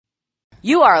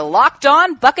You are Locked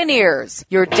On Buccaneers,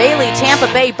 your daily Tampa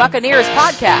Bay Buccaneers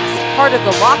podcast, part of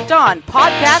the Locked On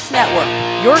Podcast Network,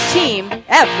 your team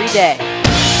every day.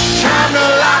 Time to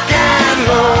lock and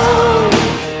load.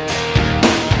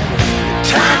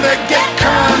 Time to get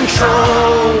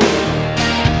control.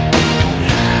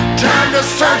 Time to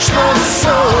search the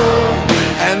soul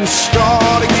and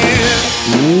start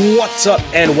again. What's up,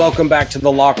 and welcome back to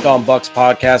the Locked On Bucs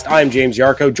podcast. I'm James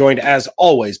Yarko, joined as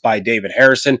always by David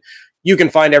Harrison. You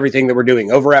can find everything that we're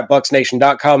doing over at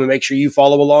BucsNation.com, and make sure you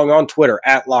follow along on Twitter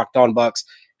at LockedOnBucs,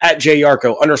 at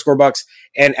JYarko_Bucs,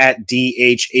 and at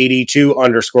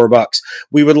DH82_Bucs.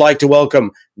 We would like to welcome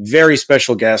very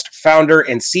special guest, founder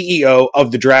and CEO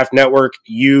of the Draft Network.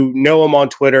 You know him on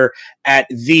Twitter at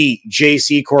the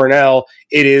JC Cornell.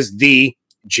 It is the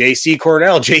JC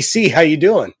Cornell. JC, how you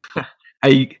doing? How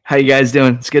you guys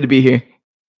doing? It's good to be here.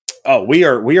 Oh, we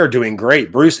are doing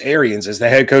great. Bruce Arians is the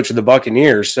head coach of the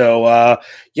Buccaneers. So,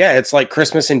 it's like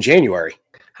Christmas in January.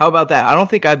 How about that? I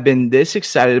don't think I've been this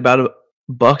excited about a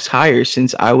Bucs hire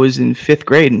since I was in 5th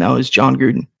grade, and that was John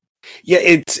Gruden. Yeah,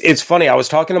 it's funny. I was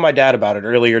talking to my dad about it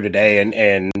earlier today,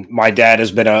 and my dad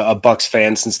has been a Bucs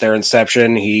fan since their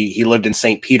inception. He lived in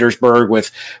St. Petersburg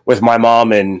with my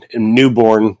mom and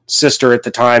newborn sister at the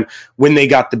time when they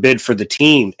got the bid for the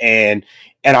team.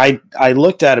 And I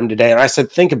looked at him today and I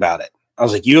said, think about it. I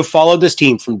was like, you have followed this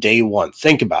team from day one.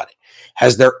 Think about it.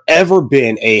 Has there ever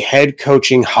been a head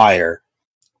coaching hire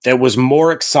that was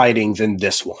more exciting than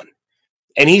this one?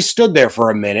 And he stood there for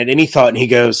a minute and he thought, and he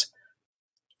goes,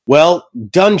 well,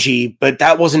 Dungy, but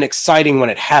that wasn't exciting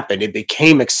when it happened. It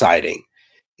became exciting.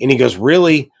 And he goes,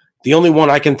 really? The only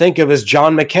one I can think of is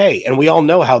John McKay. And we all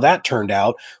know how that turned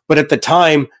out. But at the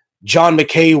time, John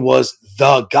McKay was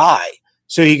the guy.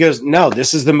 So he goes, no,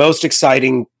 this is the most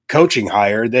exciting coaching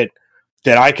hire that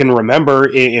I can remember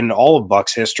in all of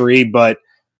Bucs history. But,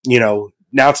 now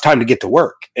it's time to get to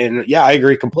work. And yeah, I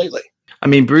agree completely. I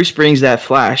mean, Bruce brings that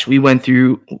flash. We went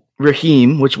through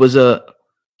Raheem, which was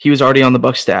he was already on the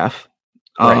Bucs staff.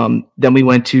 Right. Then we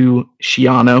went to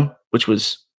Schiano, which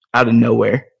was out of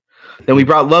nowhere. Then we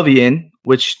brought Lovey in,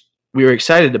 which we were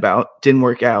excited about. Didn't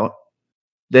work out.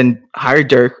 Then hired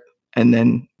Dirk. And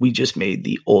then we just made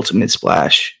the ultimate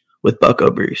splash with Bucko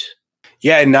Bruce.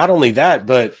 Yeah, and not only that,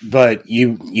 but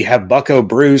you have Bucko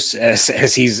Bruce,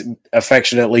 as he's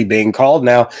affectionately being called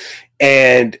now,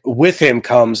 and with him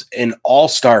comes an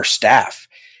all-star staff.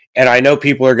 And I know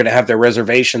people are going to have their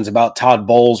reservations about Todd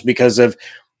Bowles because of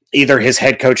either his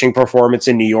head coaching performance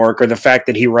in New York or the fact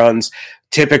that he runs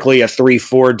typically a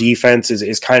 3-4 defense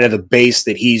is kind of the base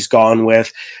that he's gone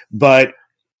with. But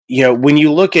when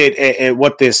you look at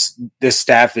what this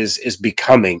staff is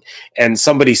becoming, and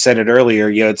somebody said it earlier,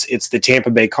 it's the Tampa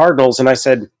Bay Cardinals, and I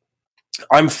said,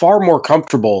 I'm far more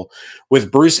comfortable with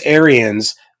Bruce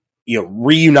Arians,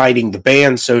 reuniting the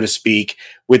band, so to speak,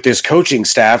 with this coaching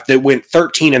staff that went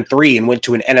 13-3 and went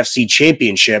to an NFC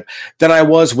championship than I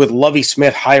was with Lovie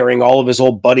Smith hiring all of his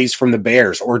old buddies from the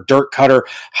Bears, or Dirk Cutter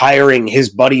hiring his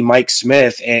buddy Mike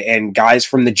Smith and guys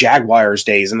from the Jaguars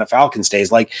days and the Falcons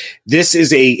days. Like, this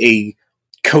is a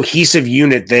cohesive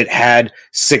unit that had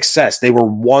success. They were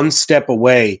one step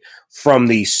away from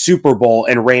the Super Bowl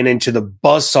and ran into the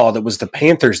buzzsaw that was the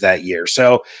Panthers that year.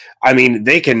 So, I mean,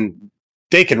 they can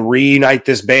reunite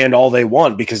this band all they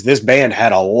want because this band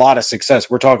had a lot of success.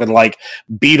 We're talking like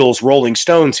Beatles, Rolling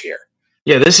Stones here.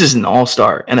 Yeah, this is an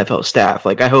all-star NFL staff.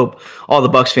 Like, I hope all the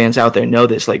Bucs fans out there know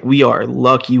this. Like, we are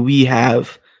lucky. We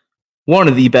have one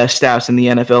of the best staffs in the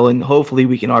NFL, and hopefully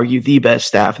we can argue the best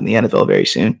staff in the NFL very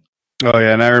soon. Oh,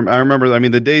 yeah, and I remember,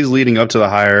 the days leading up to the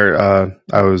hire,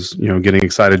 I was, getting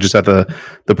excited just at the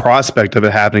prospect of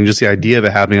it happening, just the idea of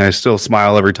it happening. I still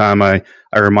smile every time I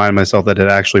remind myself that it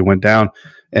actually went down.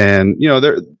 And,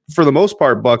 for the most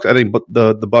part, Bucs, I think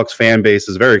the Bucs fan base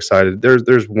is very excited.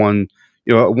 There's one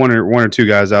or two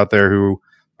guys out there who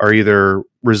are either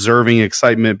reserving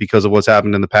excitement because of what's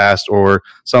happened in the past, or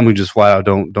some who just flat out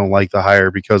don't like the hire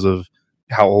because of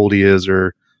how old he is,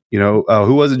 or,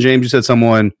 who was it, James? You said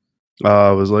someone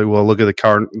was like, well, look at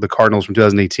the Cardinals from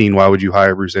 2018. Why would you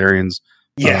hire Bruce Arians?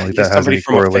 Yeah, like that has any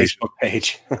correlation. A Facebook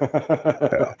page.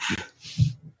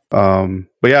 Yeah.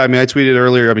 But yeah, I tweeted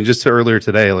earlier. Just earlier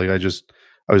today, like I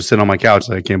was sitting on my couch.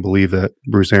 Like, I can't believe that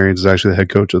Bruce Arians is actually the head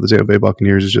coach of the Tampa Bay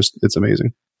Buccaneers. It's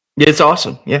amazing. Yeah, it's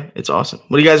awesome. Yeah, it's awesome.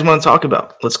 What do you guys want to talk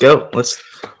about? Let's go. Let's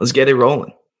get it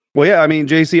rolling. Well, yeah,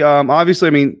 JC, obviously,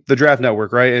 the Draft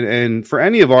Network, right? And for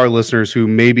any of our listeners who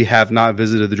maybe have not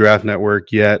visited the Draft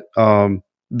Network yet,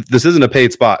 this isn't a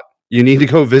paid spot. You need to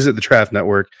go visit the Draft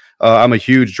Network. I'm a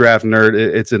huge draft nerd.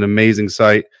 It's an amazing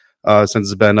site since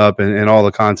it's been up, and all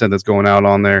the content that's going out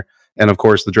on there. And, of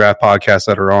course, the draft podcasts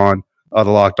that are on. the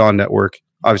Locked On Network.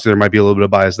 Obviously, there might be a little bit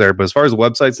of bias there, but as far as the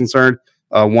website's concerned,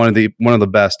 one of the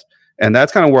best. And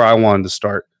that's kind of where I wanted to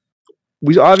start.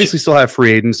 We obviously still have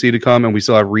free agency to come, and we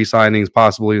still have re-signings,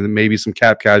 possibly, and maybe some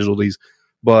cap casualties.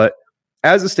 But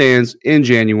as it stands in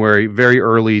January, very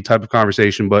early type of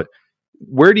conversation, but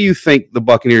where do you think the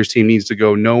Buccaneers team needs to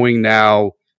go, knowing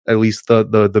now at least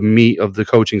the meat of the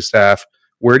coaching staff?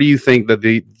 Where do you think that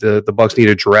the Bucs need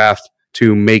a draft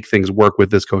to make things work with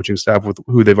this coaching staff, with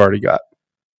who they've already got?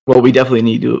 Well, we definitely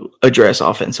need to address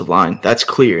offensive line. That's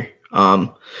clear.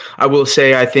 I will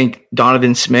say I think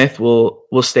Donovan Smith will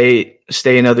stay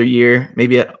another year,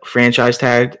 maybe at franchise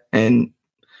tagged, and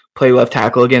play left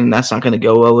tackle again. And that's not going to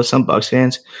go well with some Bucs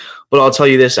fans. But I'll tell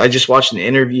you this: I just watched an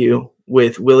interview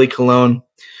with Willie Colon,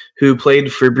 who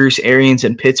played for Bruce Arians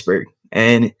in Pittsburgh,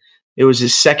 and it was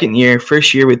his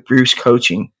first year with Bruce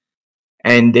coaching,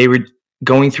 and they were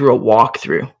going through a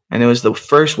walkthrough, and it was the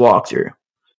first walkthrough,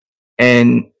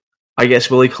 and I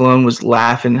guess Willie Colon was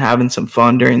laughing, having some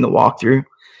fun during the walkthrough.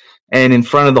 And in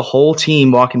front of the whole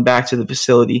team walking back to the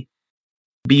facility,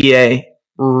 BA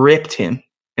ripped him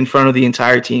in front of the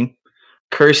entire team,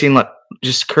 cursing up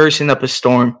a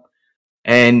storm.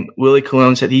 And Willie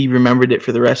Colon said he remembered it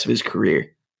for the rest of his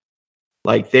career.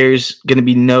 Like, there's going to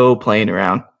be no playing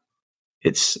around.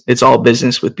 It's all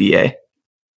business with BA.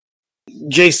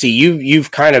 JC,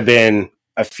 you've kind of been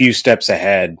a few steps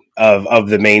ahead of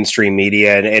the mainstream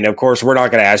media. And of course, we're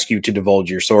not going to ask you to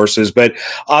divulge your sources, but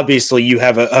obviously you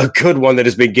have a good one that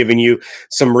has been giving you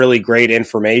some really great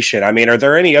information. I mean, are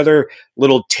there any other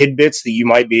little tidbits that you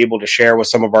might be able to share with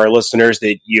some of our listeners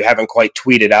that you haven't quite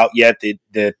tweeted out yet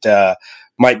that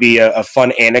might be a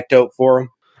fun anecdote for them?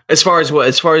 As far as what?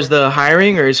 As far as the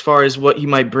hiring, or as far as what he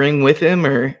might bring with him,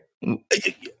 or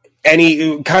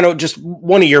any kind of just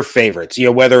one of your favorites,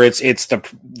 whether it's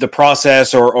the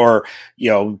process or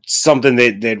something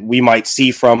that we might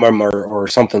see from him or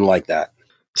something like that.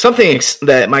 Something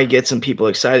that might get some people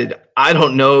excited. I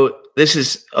don't know. This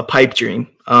is a pipe dream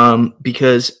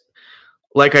because,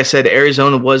 like I said,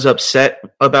 Arizona was upset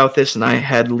about this, and I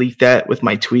had leaked that with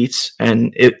my tweets,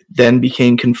 and it then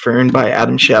became confirmed by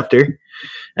Adam Schefter,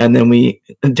 and then we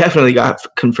definitely got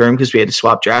confirmed because we had to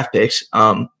swap draft picks.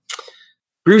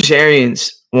 Bruce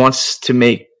Arians wants to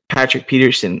make Patrick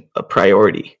Peterson a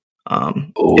priority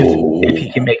if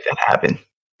he can make that happen.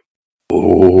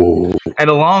 Oh. And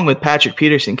along with Patrick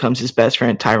Peterson comes his best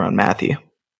friend, Tyrann Mathieu.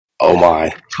 Oh,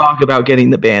 my. Talk about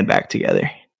getting the band back together.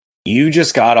 You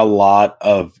just got a lot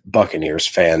of Buccaneers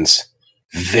fans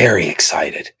very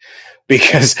excited.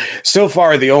 Because so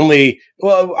far we did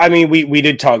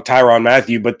talk Tyrann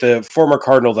Mathieu, but the former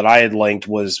Cardinal that I had linked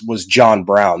was John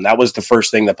Brown. That was the first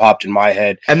thing that popped in my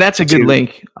head. And that's a good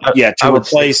link. To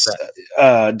replace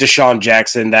Deshaun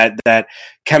Jackson. That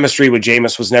chemistry with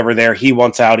Jameis was never there. He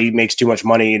wants out. He makes too much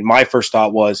money. And my first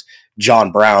thought was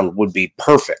John Brown would be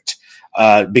perfect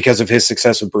because of his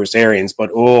success with Bruce Arians. But,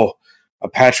 a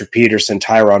Patrick Peterson,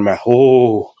 Tyrann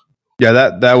Mathieu,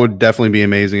 Yeah, that would definitely be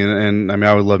amazing, and I mean,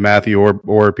 I would love Matthew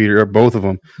or Peter, or both of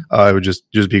them. It would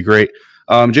just be great.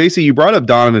 JC, you brought up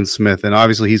Donovan Smith, and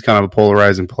obviously he's kind of a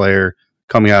polarizing player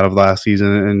coming out of last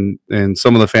season, and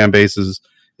some of the fan bases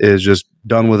is just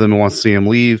done with him and wants to see him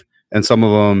leave, and some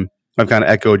of them have kind of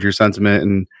echoed your sentiment,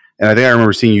 and I think I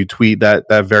remember seeing you tweet that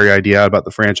very idea out about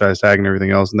the franchise tag and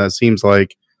everything else, and that seems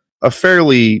like a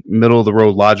fairly middle of the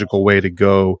road logical way to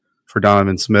go for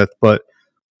Donovan Smith, but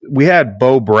we had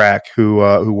Bo Brack, who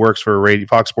works for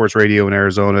Fox Sports Radio in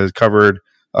Arizona, has covered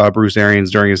Bruce Arians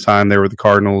during his time there with the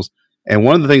Cardinals. And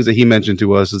one of the things that he mentioned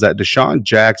to us is that Deshaun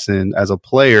Jackson, as a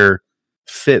player,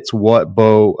 fits what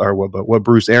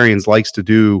Bruce Arians likes to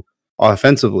do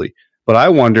offensively. But I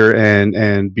wonder,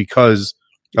 and because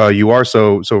you are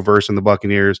so versed in the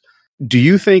Buccaneers, do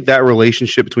you think that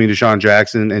relationship between Deshaun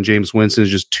Jackson and Jameis Winston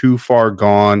is just too far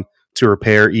gone to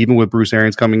repair, even with Bruce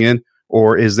Arians coming in?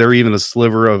 Or is there even a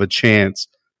sliver of a chance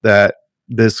that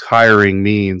this hiring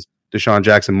means Deshaun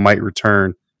Jackson might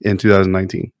return in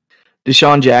 2019?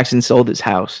 Deshaun Jackson sold his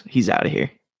house. He's out of here.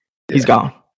 Yeah. He's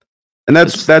gone. And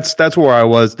that's where I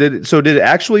was. Did it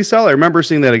actually sell? I remember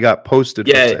seeing that it got posted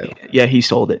for sale. Yeah, he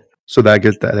sold it. So the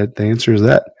answer is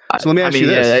that. So let me ask you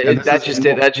this.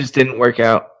 That just didn't work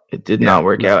out. It did not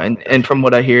work out. And from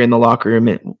what I hear in the locker room,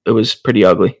 it was pretty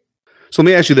ugly. So let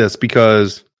me ask you this,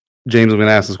 because James, I'm going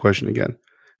to ask this question again.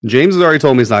 James has already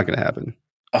told me it's not going to happen.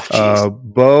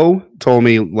 Bo told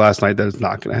me last night that it's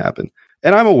not going to happen.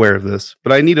 And I'm aware of this,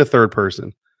 but I need a third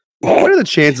person. What are the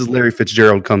chances Larry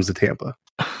Fitzgerald comes to Tampa?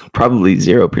 Probably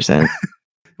 0%.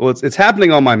 Well, it's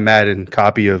happening on my Madden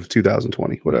copy of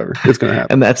 2020, whatever. It's going to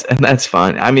happen. and that's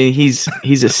fine. I mean, he's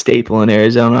a staple in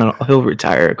Arizona. He'll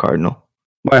retire a Cardinal.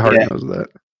 My heart knows that.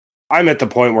 I'm at the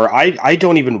point where I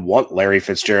don't even want Larry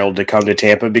Fitzgerald to come to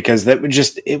Tampa because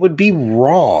it would be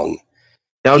wrong.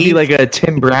 That would be like a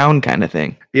Tim Brown kind of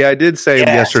thing. Yeah, I did say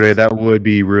yesterday that would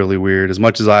be really weird. As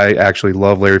much as I actually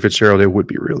love Larry Fitzgerald, it would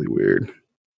be really weird.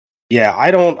 Yeah, I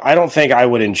don't think I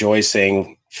would enjoy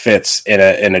seeing Fitz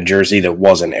in a jersey that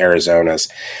wasn't Arizona's.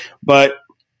 But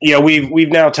yeah,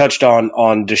 we've now touched on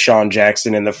Deshaun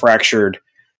Jackson and the fractured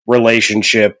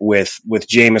relationship with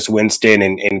Jameis Winston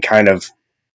and kind of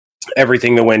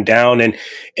everything that went down. And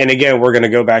again, we're going to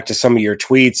go back to some of your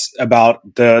tweets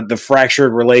about the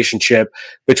fractured relationship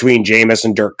between Jameis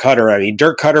and Dirk Cutter. I mean,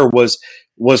 Dirk Cutter was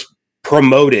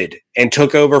promoted and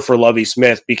took over for Lovie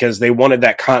Smith because they wanted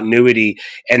that continuity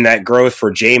and that growth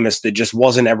for Jameis that just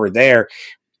wasn't ever there.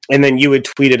 And then you had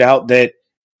tweeted out that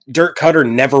Dirk Cutter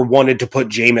never wanted to put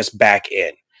Jameis back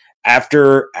in.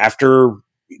 After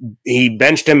he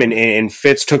benched him and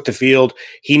Fitz took the field,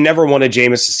 he never wanted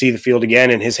Jameis to see the field again,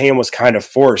 and his hand was kind of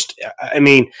forced. I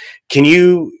mean, can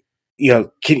you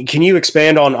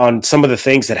expand on some of the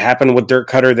things that happened with Dirk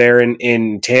Cutter there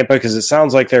in Tampa? Because it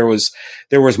sounds like there was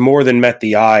more than met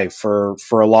the eye for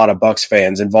a lot of Bucs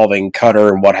fans involving Cutter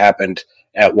and what happened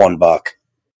at one Buck.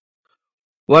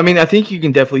 Well, I mean, I think you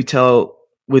can definitely tell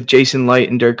with Jason Light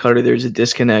and Dirk Cutter, there's a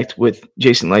disconnect with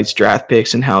Jason Light's draft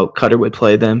picks and how Cutter would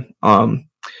play them.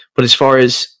 But as far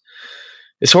as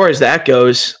that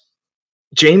goes,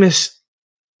 Jameis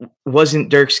wasn't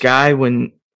Dirk's guy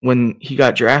when he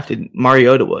got drafted.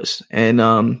 Mariota was, and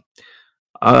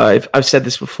I've said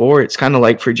this before. It's kind of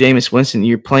like for Jameis Winston,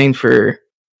 you're playing for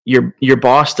your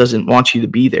boss doesn't want you to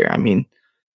be there. I mean,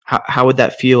 how would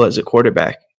that feel as a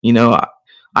quarterback? You know,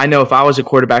 I know if I was a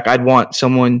quarterback, I'd want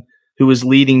someone who was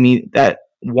leading me that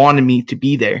wanted me to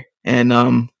be there, and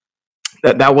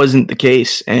that wasn't the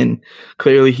case. And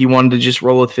clearly he wanted to just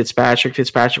roll with Fitzpatrick.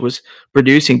 Fitzpatrick was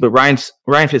producing, but Ryan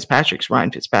Fitzpatrick's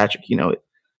Ryan Fitzpatrick. You know,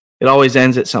 it always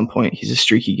ends at some point. He's a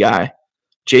streaky guy.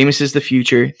 Jameis is the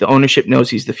future. The ownership knows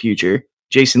he's the future.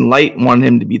 Jason Light wanted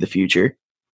him to be the future.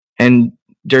 And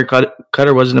Dirk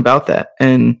Cutter wasn't about that.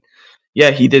 And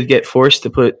yeah, he did get forced to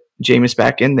put Jameis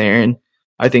back in there. And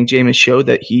I think Jameis showed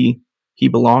that he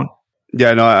belonged.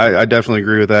 Yeah, no, I definitely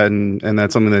agree with that, and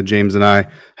that's something that James and I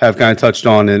have kind of touched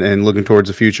on and looking towards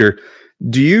the future.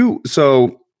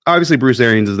 So obviously Bruce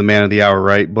Arians is the man of the hour,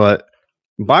 right? But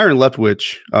Byron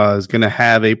Leftwich is going to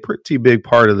have a pretty big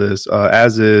part of this,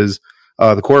 as is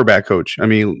the quarterback coach. I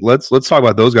mean, let's talk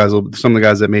about those guys, some of the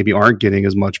guys that maybe aren't getting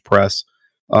as much press.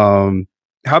 How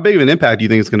big of an impact do you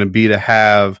think it's going to be to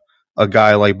have a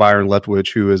guy like Byron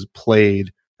Leftwich who has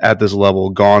played at this level,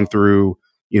 gone through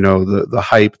the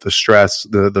hype, the stress,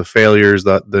 the failures,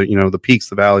 the peaks,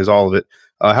 the valleys, all of it.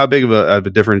 How big of a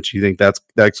difference do you think that's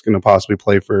going to possibly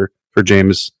play for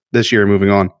Jameis this year moving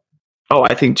on? Oh,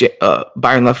 I think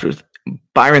Byron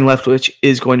Leftwich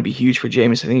is going to be huge for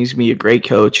Jameis. I think he's going to be a great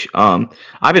coach.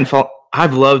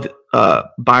 I've loved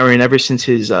Byron ever since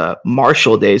his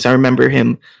Marshall days. I remember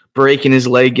him breaking his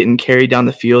leg, getting carried down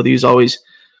the field. He was always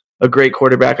a great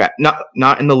quarterback,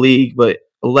 not in the league, but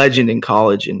a legend in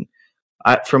college. And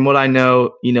from what I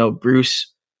know,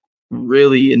 Bruce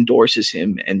really endorses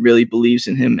him and really believes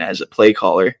in him as a play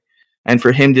caller. And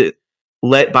for him to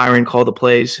let Byron call the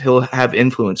plays, he'll have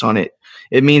influence on it.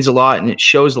 It means a lot, and it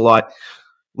shows a lot.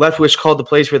 Leftwich called the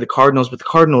plays for the Cardinals, but the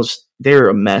Cardinals, they're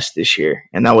a mess this year,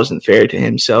 and that wasn't fair to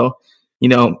him. So,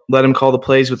 let him call the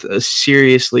plays with a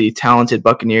seriously talented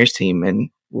Buccaneers team, and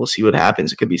we'll see what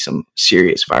happens. It could be some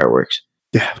serious fireworks.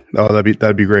 Yeah,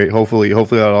 that'd be great. Hopefully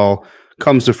that all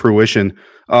comes to fruition.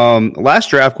 Last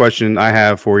draft question I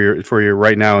have for you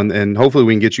right now, and hopefully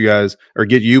we can get you guys or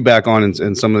get you back on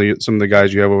and some of the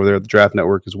guys you have over there at the Draft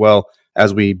Network as well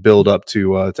as we build up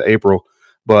to April.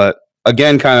 But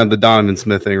again, kind of the Donovan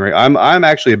Smith thing, right? I'm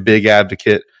actually a big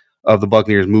advocate of the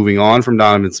Buccaneers moving on from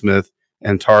Donovan Smith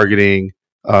and targeting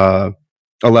a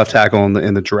left tackle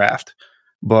in the draft.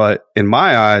 But in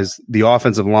my eyes, the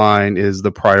offensive line is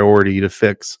the priority to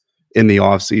fix in the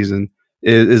offseason.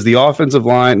 Is the offensive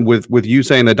line, with you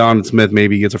saying that Donovan Smith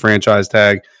maybe gets a franchise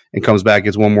tag and comes back,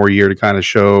 gets one more year to kind of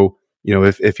show,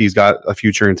 if he's got a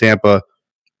future in Tampa,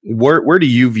 where do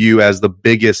you view as the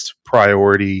biggest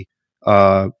priority,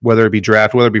 whether it be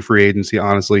draft, whether it be free agency,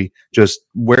 honestly, just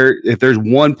if there's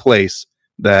one place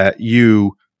that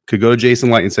you could go to Jason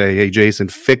Light and say, hey, Jason,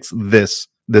 fix this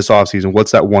offseason,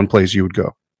 what's that one place you would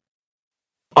go?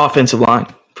 Offensive line,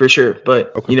 for sure.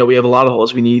 But, okay. We have a lot of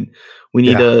holes. We need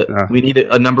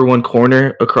a number one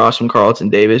corner across from Carlton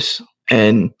Davis,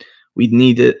 and we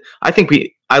need to.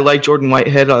 I like Jordan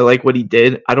Whitehead. I like what he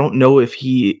did. I don't know if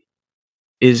he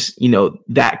is,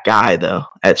 that guy though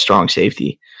at strong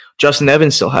safety. Justin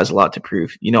Evans still has a lot to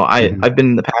prove. I've been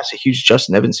in the past a huge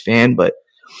Justin Evans fan, but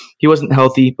he wasn't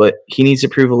healthy, but he needs to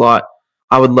prove a lot.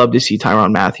 I would love to see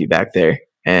Tyrann Mathieu back there,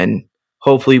 and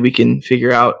hopefully we can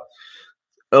figure out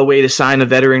a way to sign a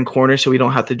veteran corner so we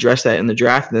don't have to address that in the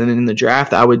draft. And then in the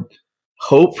draft, I would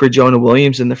hope for Jonah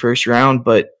Williams in the first round,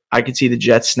 but I could see the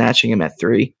Jets snatching him at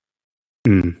 3.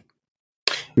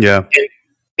 Yeah.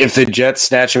 If the Jets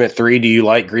snatch him at 3, do you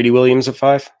like Greedy Williams at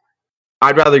 5?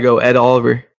 I'd rather go Ed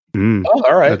Oliver. Oh,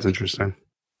 all right. That's interesting.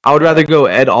 I would rather go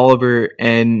Ed Oliver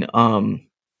and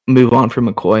move on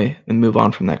from McCoy and move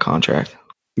on from that contract.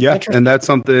 Yeah, and that's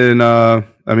something.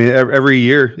 Every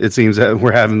year it seems that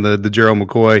we're having the Gerald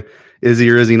McCoy is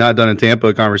he or is he not done in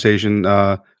Tampa conversation.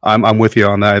 I'm with you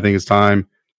on that. I think it's time.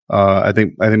 I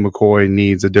think McCoy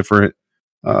needs a different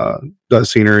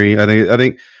scenery. I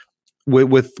think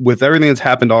with everything that's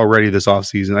happened already this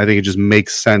offseason, I think it just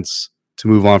makes sense to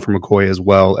move on from McCoy as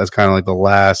well as kind of like the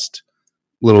last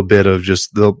little bit of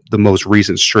just the most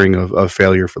recent string of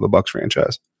failure for the Bucs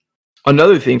franchise.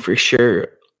 Another thing for sure,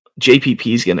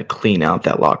 JPP is going to clean out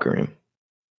that locker room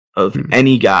of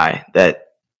any guy that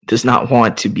does not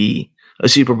want to be a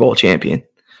Super Bowl champion.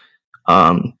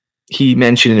 He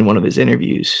mentioned in one of his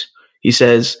interviews, he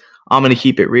says, I'm going to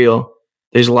keep it real.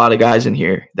 There's a lot of guys in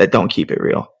here that don't keep it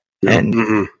real.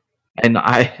 And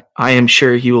I am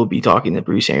sure he will be talking to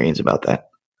Bruce Arians about that.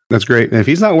 That's great. And if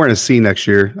he's not wearing a C next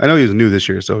year, I know he was new this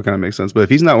year, so it kind of makes sense. But if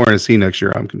he's not wearing a C next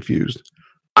year, I'm confused.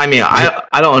 I mean,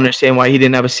 I don't understand why he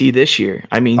didn't have a C this year.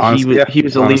 I mean, honestly, he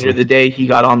was the leader the day he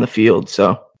got on the field.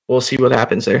 So we'll see what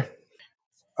happens there.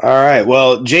 All right.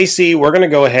 Well, JC, we're going to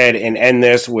go ahead and end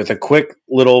this with a quick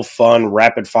little fun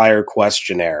rapid fire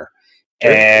questionnaire.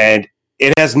 Sure. And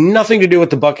it has nothing to do with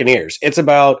the Buccaneers. It's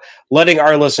about letting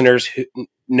our listeners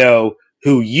know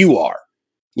who you are.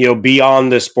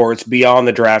 Beyond the sports, beyond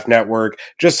the Draft Network,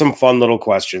 just some fun little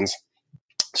questions.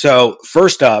 So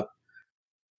first up,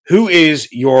 who is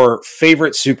your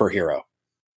favorite superhero?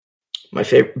 My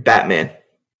favorite, Batman.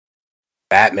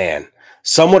 Batman.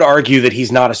 Some would argue that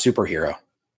he's not a superhero.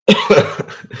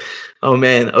 Oh,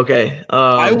 man. Okay.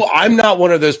 I'm not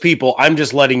one of those people. I'm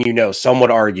just letting you know. Some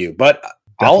would argue, but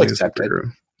I'll accept it.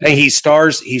 And he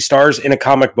stars in a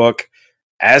comic book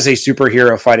as a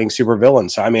superhero fighting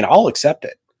supervillains. So, I mean, I'll accept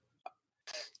it.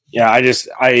 Yeah,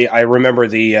 I remember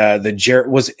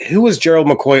who was Gerald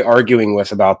McCoy arguing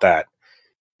with about that?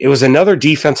 It was another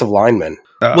defensive lineman.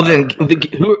 Well, then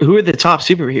who are the top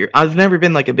superheroes? I've never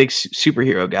been like a big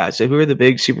superhero guy. So who are the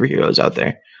big superheroes out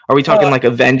there? Are we talking like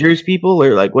Avengers people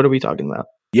or like what are we talking about?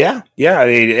 Yeah. I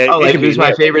mean, who's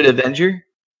my favorite Avenger?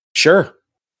 Sure.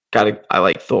 I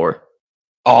like Thor.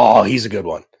 Oh, he's a good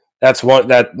one. That's one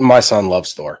that my son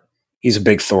loves Thor. He's a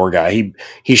big Thor guy.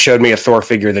 He showed me a Thor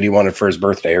figure that he wanted for his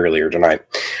birthday earlier tonight.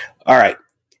 All right.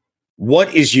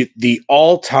 What is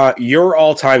your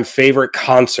all-time favorite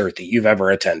concert that you've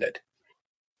ever attended?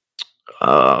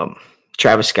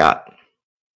 Travis Scott.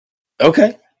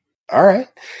 Okay. All right.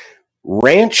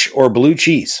 Ranch or blue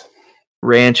cheese?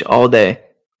 Ranch all day.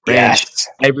 Ranch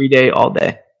every day, all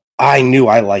day. I knew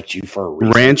I liked you for a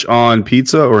reason. Ranch on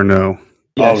pizza or no?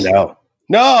 Yes. Oh, no.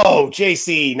 No,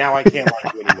 JC. Now I can't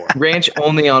like you anymore. Ranch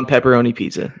only on pepperoni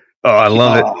pizza. Oh, I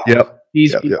love it. Yep.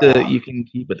 Cheese pizza you can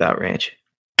keep without ranch.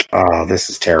 Oh, this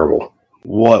is terrible.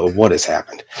 What has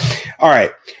happened? All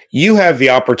right. You have the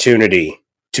opportunity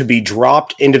to be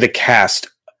dropped into the cast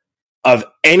of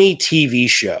any TV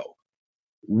show.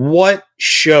 What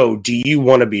show do you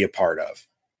want to be a part of?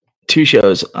 2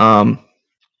 shows.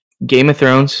 Game of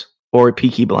Thrones or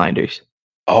Peaky Blinders.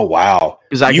 Oh, wow.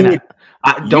 Because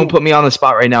don't put me on the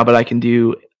spot right now, but I can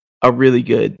do a really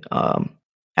good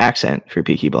accent for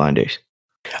Peaky Blinders.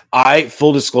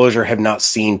 Full disclosure, have not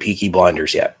seen Peaky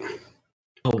Blinders yet.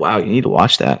 Oh wow, you need to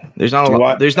watch that. There's not a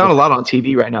lot on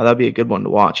TV right now. That'd be a good one to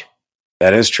watch.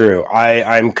 That is true.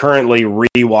 I'm currently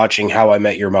rewatching How I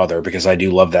Met Your Mother because I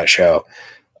do love that show.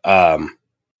 But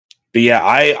yeah,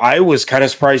 I was kind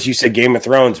of surprised you said Game of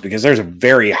Thrones because there's a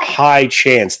very high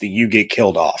chance that you get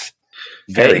killed off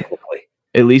very quickly.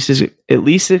 At least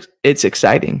it's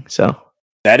exciting. So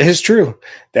that is true.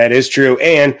 That is true.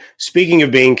 And speaking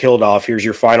of being killed off, here's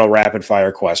your final rapid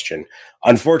fire question.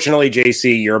 Unfortunately,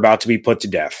 JC, you're about to be put to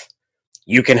death.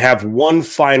 You can have one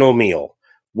final meal.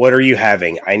 What are you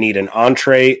having? I need an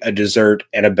entree, a dessert,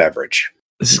 and a beverage.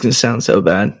 This is going to sound so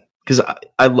bad because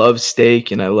I love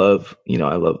steak and I love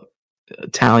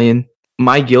Italian.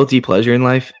 My guilty pleasure in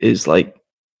life is like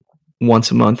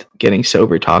once a month getting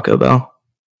sober Taco Bell.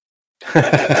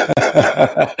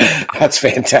 That's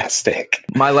fantastic.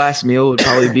 My last meal would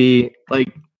probably be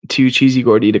like 2 cheesy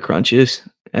gordita crunches.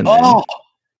 And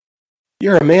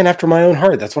you're a man after my own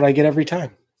heart. That's what I get every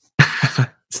time.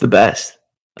 It's the best.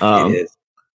 It is.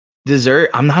 Dessert.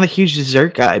 I'm not a huge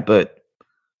dessert guy, but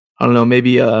I don't know.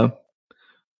 Maybe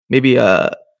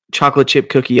a chocolate chip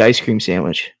cookie ice cream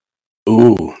sandwich.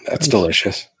 Ooh, that's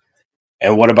delicious.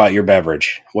 And what about your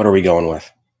beverage? What are we going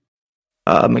with?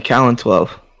 Macallan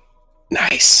 12.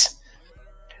 Nice.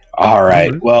 All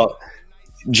right. Well,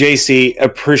 JC,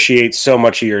 appreciate so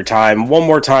much of your time. One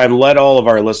more time, let all of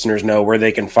our listeners know where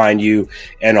they can find you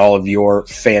and all of your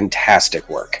fantastic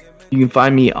work. You can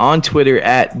find me on Twitter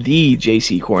at the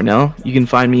JC Cornell. You can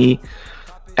find me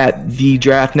at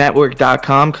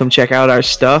thedraftnetwork.com. Come check out our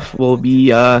stuff. We'll be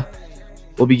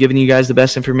giving you guys the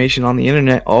best information on the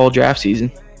internet all draft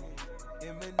season.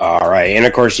 All right. And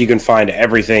of course, you can find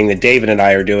everything that David and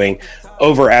I are doing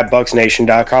over at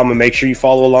bucksnation.com, and make sure you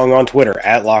follow along on Twitter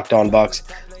at LockedOnBucks,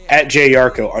 at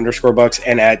JYarko_Bucks,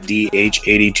 and at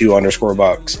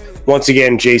DH82_Bucks. Once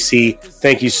again, JC,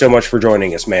 thank you so much for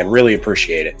joining us, man. Really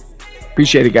appreciate it.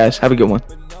 Appreciate it, guys. Have a good one.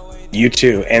 You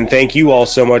too. And thank you all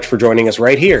so much for joining us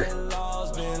right here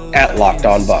at Locked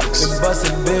On Bucks.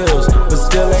 Busting bills, but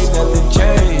still ain't nothing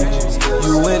changed.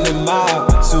 You in the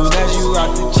mob, soon as you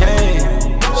rock the chain.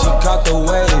 She caught the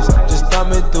waves, just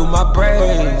thumbing through my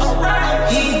brains.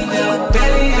 He knew,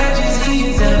 barely had you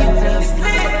see them.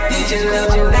 Did you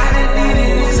love you not and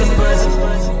needed is a buzz.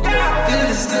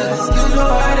 Feelings good, you know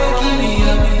how to keep me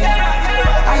up.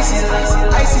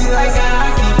 Icy like I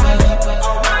keep up.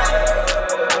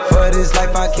 For this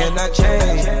life I cannot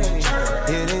change.